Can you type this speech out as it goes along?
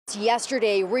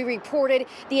Yesterday, we reported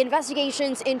the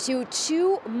investigations into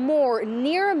 2 more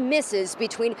near misses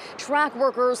between track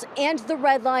workers and the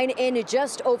Red Line in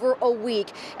just over a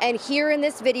week. And here in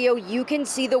this video, you can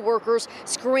see the workers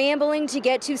scrambling to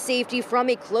get to safety from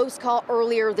a close call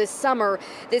earlier this summer.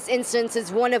 This instance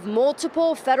is one of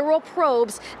multiple federal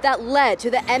probes that led to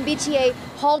the MBTA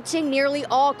halting nearly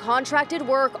all contracted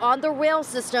work on the rail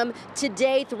system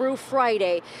today through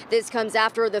Friday. This comes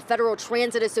after the Federal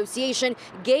Transit Association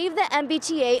gave the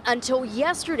MBTA until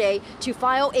yesterday to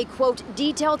file a, quote,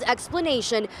 detailed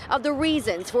explanation of the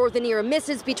reasons for the near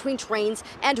misses between trains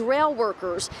and rail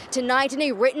workers. Tonight, in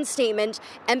a written statement,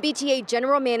 MBTA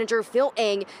General Manager Phil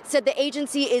Eng said the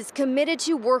agency is committed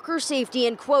to worker safety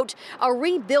and, quote, are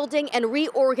rebuilding and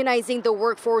reorganizing the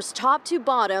workforce top to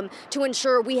bottom to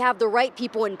ensure we have the right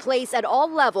people in place at all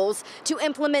levels to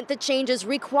implement the changes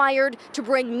required to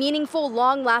bring meaningful,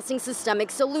 long-lasting systemic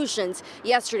solutions.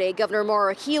 Yesterday, Governor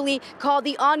Maura Healey called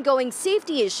the ongoing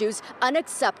safety issues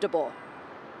unacceptable.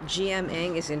 GM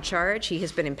Eng is in charge. He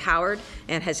has been empowered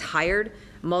and has hired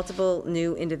multiple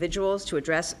new individuals to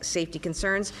address safety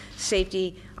concerns,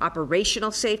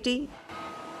 operational safety.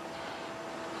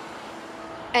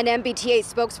 An MBTA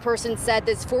spokesperson said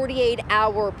this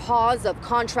 48-hour pause of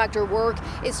contractor work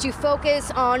is to focus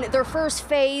on their first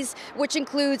phase, which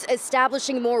includes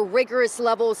establishing more rigorous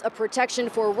levels of protection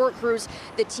for work crews.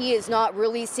 The T is not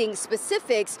releasing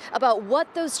specifics about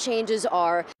what those changes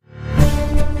are.